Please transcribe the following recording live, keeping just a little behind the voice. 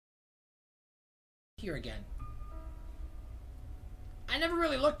Here again. I never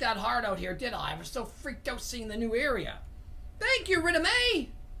really looked that hard out here, did I? I was so freaked out seeing the new area. Thank you, Rita Mae!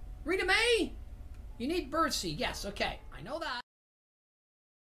 Rita Mae! You need birdseed. Yes, okay. I know that.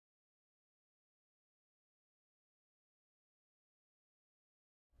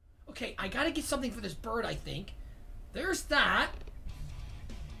 Okay, I gotta get something for this bird, I think. There's that.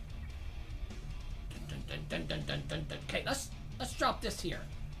 Dun, dun, dun, dun, dun, dun, dun. Okay, let's drop this here.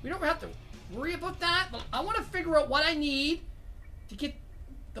 We don't have to worry about that, but I want to figure out what I need to get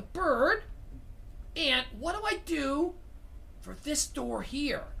the bird. And what do I do for this door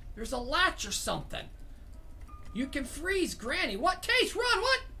here? There's a latch or something. You can freeze Granny. What? Taste, run,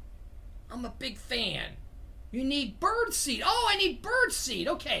 what? I'm a big fan. You need birdseed. Oh, I need birdseed.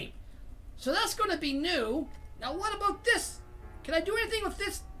 Okay. So that's going to be new. Now what about this? Can I do anything with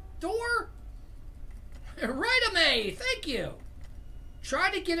this door? Right, May. Thank you.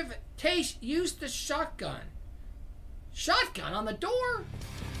 Try to get it. Taste, use the shotgun. Shotgun on the door?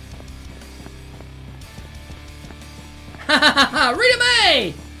 Rita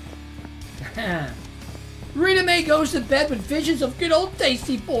Mae! Rita Mae goes to bed with visions of good old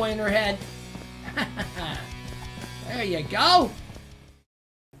Tasty Boy in her head. There you go.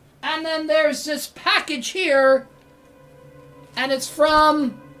 And then there's this package here. And it's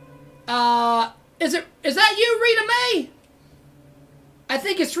from... is that you, Rita Mae? I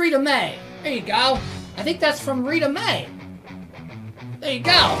think it's Rita Mae. There you go. I think that's from Rita Mae. There you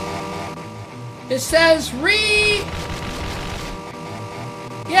go. It says Rita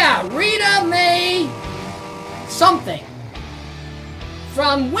Mae something.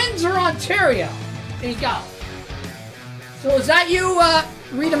 From Windsor, Ontario. There you go. So is that you,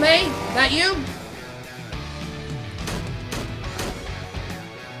 Rita Mae? Is that you?